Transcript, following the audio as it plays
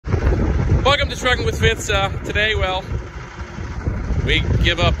Welcome to Trucking with Fitz. Today, well, we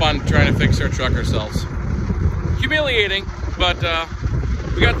give up on trying to fix our truck ourselves. Humiliating, but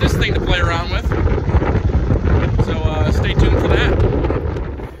we got this thing to play around with. So stay tuned for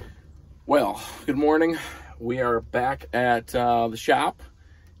that. Well, good morning. We are back at the shop,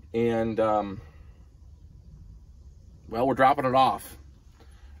 and well, we're dropping it off.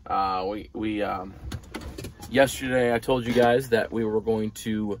 Yesterday I told you guys that we were going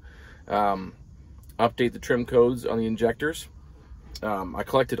to update the trim codes on the injectors. I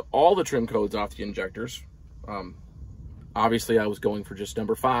collected all the trim codes off the injectors. Obviously I was going for just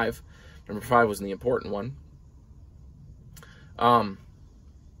number 5. Number 5 was the important one. And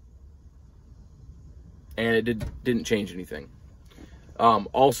it didn't change anything.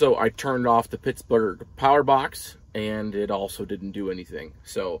 Also, I turned off the Pittsburgh power box, and it also didn't do anything.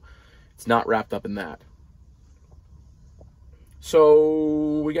 So it's not wrapped up in that.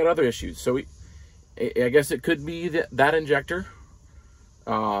 So we got other issues. So I guess it could be that injector.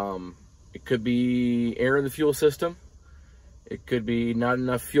 It could be air in the fuel system. It could be not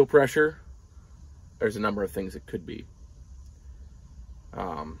enough fuel pressure. There's a number of things it could be.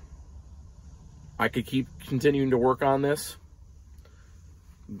 I could keep continuing to work on this,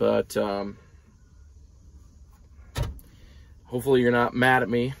 but hopefully you're not mad at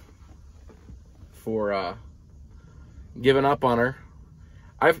me for giving up on her.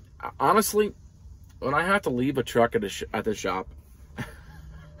 I've honestly, when I have to leave a truck at the shop,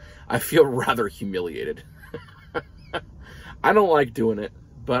 I feel rather humiliated. I don't like doing it,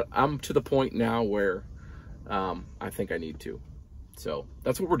 but I'm to the point now where I think I need to. So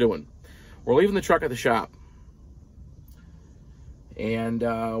that's what we're doing. We're leaving the truck at the shop, and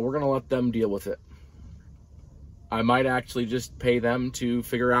we're gonna let them deal with it. I might actually just pay them to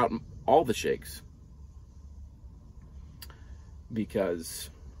figure out all the shakes, because,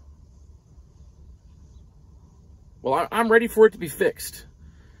 well, I'm ready for it to be fixed,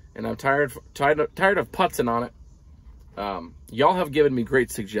 and I'm tired of putzing on it. Y'all have given me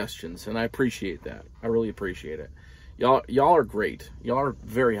great suggestions, and I appreciate that. I really appreciate it. Y'all are great. Y'all are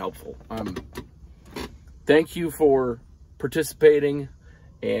very helpful. Thank you for participating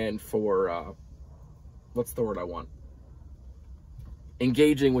and for what's the word I want?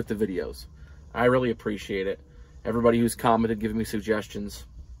 Engaging with the videos. I really appreciate it. Everybody who's commented, giving me suggestions.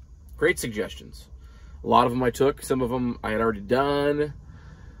 Great suggestions. A lot of them I took. Some of them I had already done.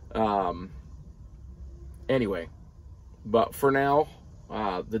 Anyway, but for now,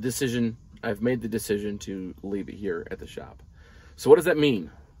 I've made the decision to leave it here at the shop. So what does that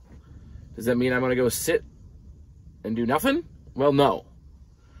mean? Does that mean I'm going to go sit and do nothing? Well, no.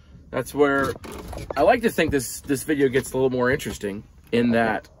 That's where I like to think this video gets a little more interesting, in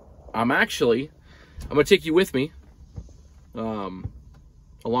that I'm going to take you with me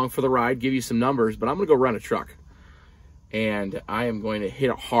along for the ride, give you some numbers, but I'm going to go run a truck. And I am going to hit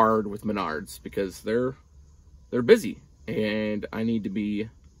it hard with Menards, because they're busy, and I need to be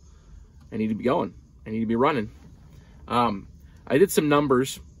going. I need to be running. I did some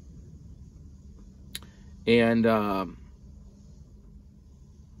numbers, and the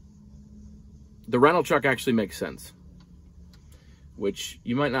rental truck actually makes sense, which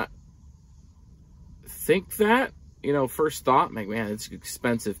you might not think that, first thought, like, man, it's an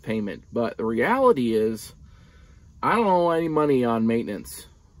expensive payment. But the reality is, I don't owe any money on maintenance.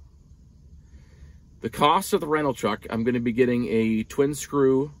 The cost of the rental truck, I'm going to be getting a twin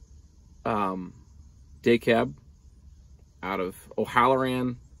screw day cab out of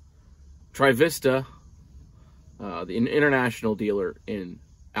O'Halloran Trivista, the international dealer in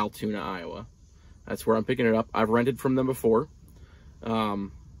Altoona, Iowa. That's where I'm picking it up. I've rented from them before.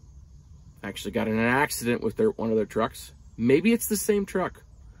 Actually got in an accident with one of their trucks. Maybe it's the same truck.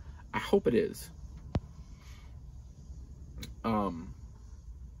 I hope it is.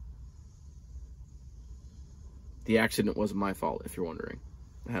 The accident wasn't my fault, if you're wondering.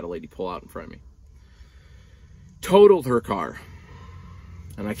 I had a lady pull out in front of me. Totaled her car.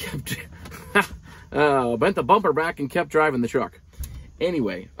 And I kept... bent the bumper back and kept driving the truck.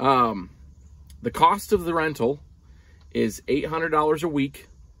 Anyway, the cost of the rental is $800 a week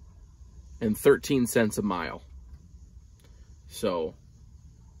and 13 cents a mile. So,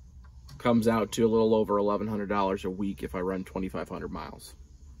 comes out to a little over $1,100 a week if I run 2,500 miles.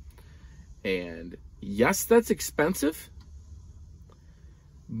 And yes, that's expensive,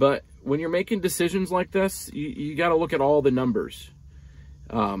 but when you're making decisions like this, you got to look at all the numbers.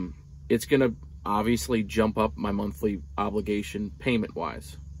 It's going to obviously jump up my monthly obligation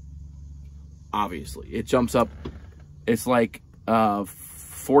payment-wise. Obviously. It jumps up. It's like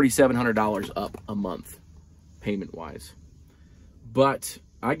 $4,700 up a month payment-wise. But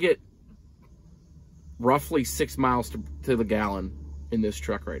I get roughly 6 miles to the gallon in this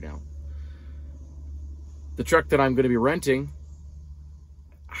truck right now. The truck that I'm going to be renting,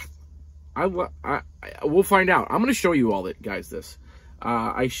 we'll find out. I'm going to show you all that, guys, this.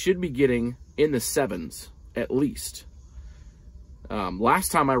 I should be getting in the 7s at least.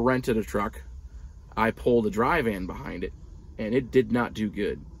 Last time I rented a truck, I pulled a dry van behind it, and it did not do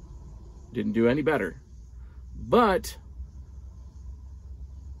good. Didn't do any better. But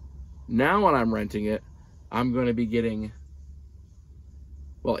now when I'm renting it, I'm going to be getting,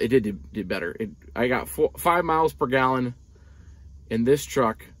 well, it did better. I got 5 miles per gallon in this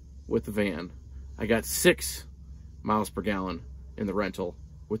truck with the van. I got 6 miles per gallon in the rental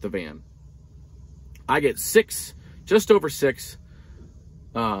with the van. I get 6, just over 6.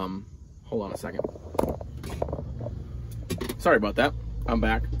 Hold on a second. Sorry about that. I'm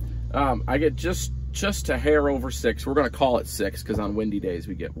back. I get just a hair over 6. We're going to call it 6 because on windy days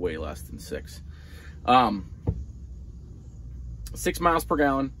we get way less than 6. 6 miles per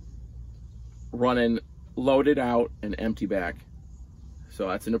gallon, running loaded out and empty back. So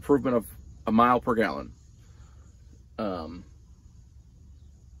that's an improvement of a mile per gallon.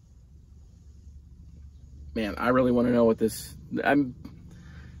 Man, I really want to know what this...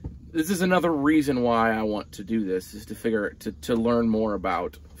 This is another reason why I want to do this, is to learn more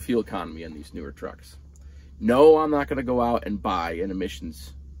about fuel economy in these newer trucks. No, I'm not going to go out and buy an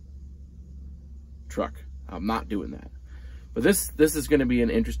emissions truck. I'm not doing that. But this is going to be an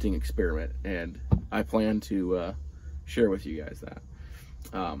interesting experiment, and I plan to share with you guys that.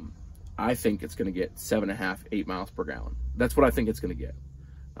 I think it's going to get 7.5, 8 miles per gallon. That's what I think it's going to get.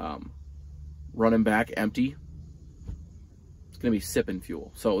 Running back empty. Going to be sipping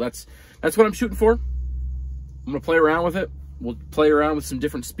fuel. So that's what I'm shooting for. I'm going to play around with it. We'll play around with some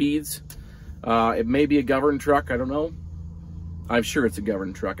different speeds. It may be a governed truck. I don't know. I'm sure it's a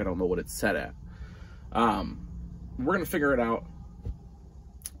governed truck. I don't know what it's set at. We're going to figure it out.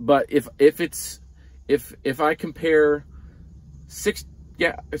 But if I compare 6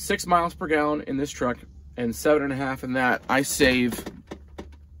 miles per gallon in this truck and 7.5 in that, I save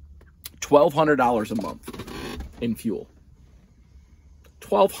 $1,200 a month in fuel.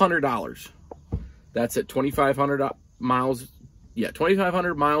 $1,200. That's at 2,500 miles. Yeah,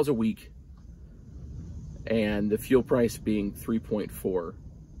 2,500 miles a week. And the fuel price being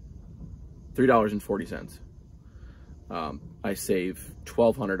 $3.40. I save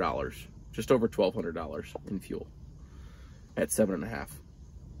 $1,200, just over $1,200 in fuel at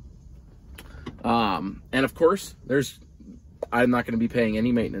 7.5. And of course, I'm not going to be paying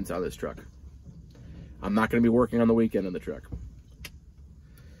any maintenance on this truck. I'm not going to be working on the weekend on the truck.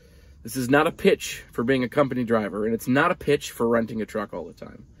 This is not a pitch for being a company driver, and it's not a pitch for renting a truck all the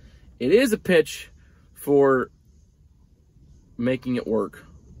time. It is a pitch for making it work.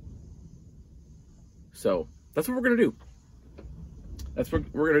 So that's what we're going to do. That's what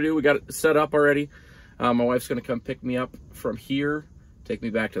we're going to do. We got it set up already. My wife's going to come pick me up from here, take me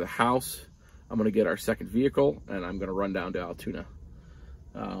back to the house. I'm going to get our second vehicle, and I'm going to run down to Altoona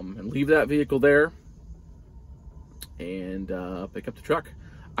and leave that vehicle there and pick up the truck.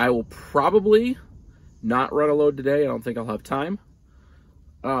 I will probably not run a load today. I don't think I'll have time.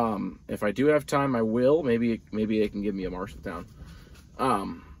 If I do have time, I will. Maybe they can give me a Marshalltown.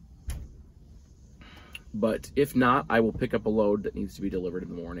 But if not, I will pick up a load that needs to be delivered in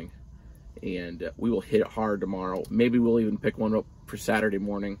the morning. And we will hit it hard tomorrow. Maybe we'll even pick one up for Saturday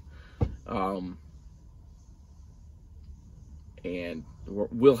morning. And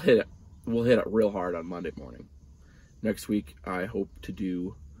we'll hit it real hard on Monday morning. Next week, I hope to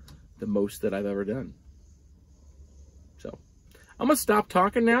do the most that I've ever done. So, I'm going to stop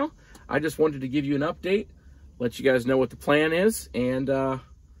talking now. I just wanted to give you an update, let you guys know what the plan is, and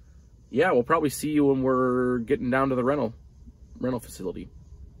yeah, we'll probably see you when we're getting down to the rental facility.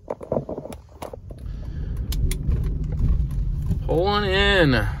 Pulling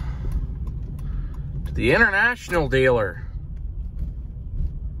in to the International dealer.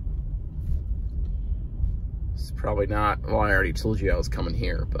 Probably not, well, I already told you I was coming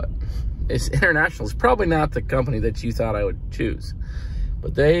here, but it's International. It's probably not the company that you thought I would choose,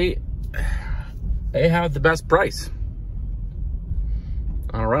 but they have the best price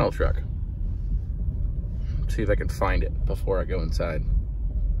on a rental truck. Let's see if I can find it before I go inside.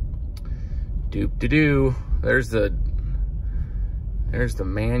 Doop-de-doo. There's the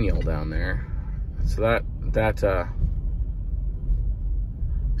manual down there. So that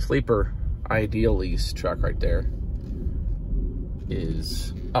sleeper Ideal lease truck right there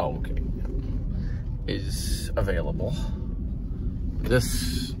is available.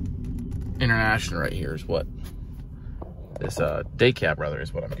 This International right here is what this day cab rather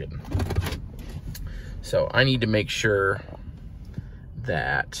is what I'm getting. So I need to make sure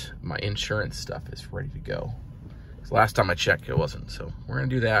that my insurance stuff is ready to go. Because last time I checked, it wasn't. So we're gonna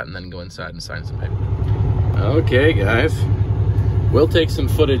do that and then go inside and sign some paper. Okay, guys. We'll take some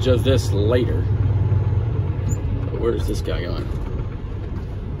footage of this later. But where's this guy going?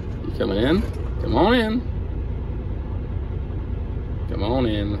 You coming in? Come on in. Come on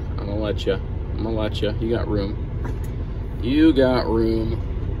in. I'm gonna let you. I'm gonna let you. You got room. You got room.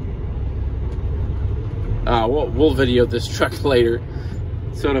 We'll video this truck later.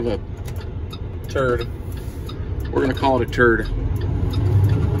 Sort of a turd. We're gonna call it a turd.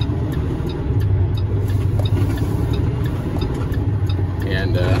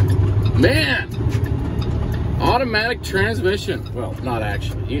 And man, automatic transmission. Well, not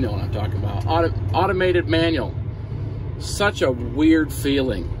actually. You know what I'm talking about. Automated manual. Such a weird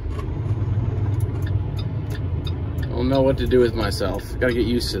feeling. I don't know what to do with myself. Gotta get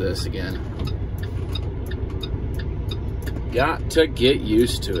used to this again. Got to get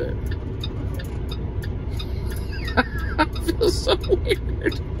used to it. I feel so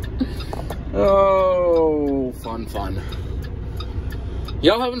weird. Oh, fun.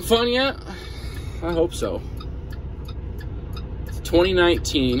 Y'all having fun yet? I hope so. It's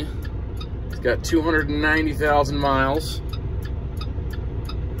 2019. It's got 290,000 miles.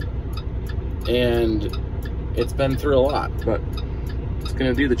 And it's been through a lot, but it's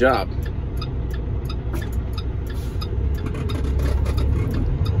gonna do the job.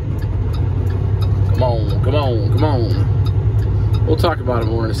 Come on. We'll talk about it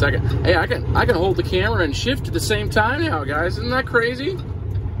more in a second. Hey, I can hold the camera and shift at the same time now, guys. Isn't that crazy?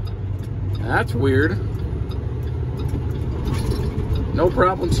 That's weird. No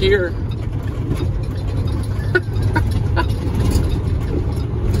problems here.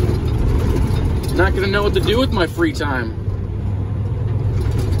 Not gonna know what to do with my free time.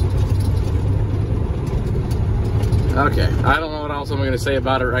 Okay, I don't know what else I'm gonna say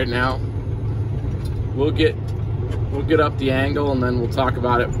about it right now. We'll get up the angle and then we'll talk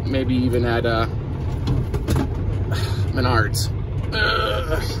about it maybe even at Menards.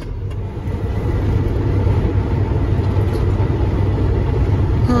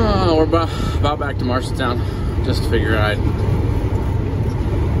 Oh, we're about back to Marshalltown. Just figure I'd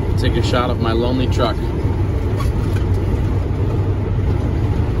take a shot of my lonely truck.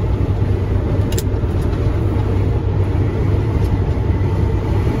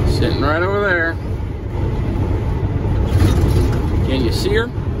 Sitting right over there. Can you see her?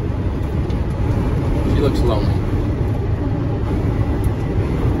 She looks lonely.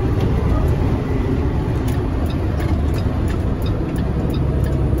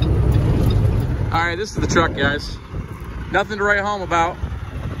 All right, this is the truck, guys. Nothing to write home about.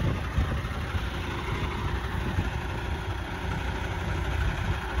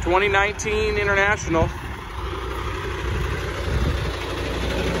 '19 International.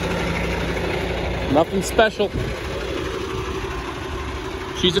 Nothing special.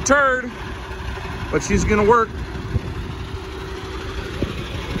 She's a turd, but she's gonna work.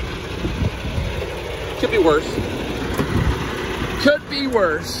 Could be worse. Could be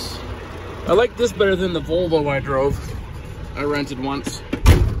worse. I like this better than the Volvo I drove. I rented once,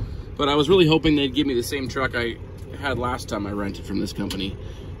 but I was really hoping they'd give me the same truck I had last time I rented from this company,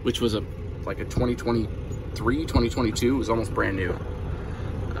 which was like a 2023, 2022. It was almost brand new.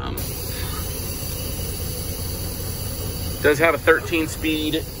 Does have a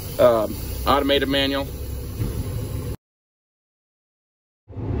 13-speed automated manual.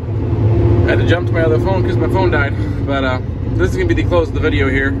 I had to jump to my other phone because my phone died, but this is gonna be the close of the video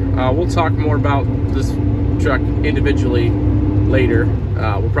here. We'll talk more about this truck individually later.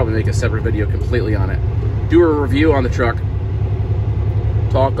 We'll probably make a separate video completely on it. Do a review on the truck.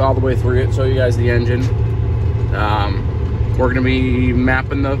 Talk all the way through it, show you guys the engine. We're gonna be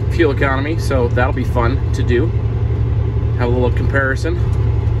mapping the fuel economy, so that'll be fun to do. Have a little comparison.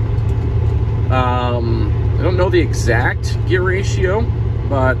 I don't know the exact gear ratio,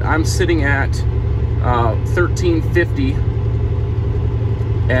 but I'm sitting at 1350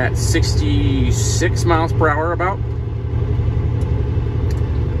 at 66 miles per hour about.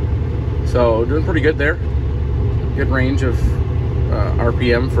 So doing pretty good there. Good range of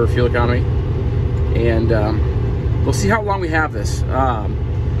RPM for fuel economy. And we'll see how long we have this.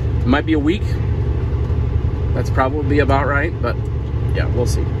 It might be a week. That's probably about right, but yeah, we'll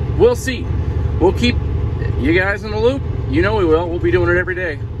see. We'll see. We'll keep you guys in the loop. You know we will. We'll be doing it every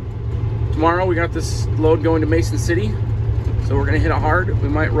day. Tomorrow we got this load going to Mason City, so we're gonna hit it hard. We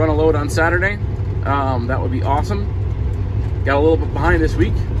might run a load on Saturday. That would be awesome. Got a little bit behind this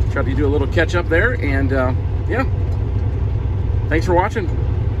week. Tried to do a little catch up there, and yeah. Thanks for watching.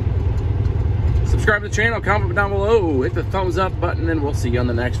 Subscribe. Subscribe to the channel, comment down below, hit the thumbs up button, and we'll see you on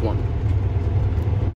the next one.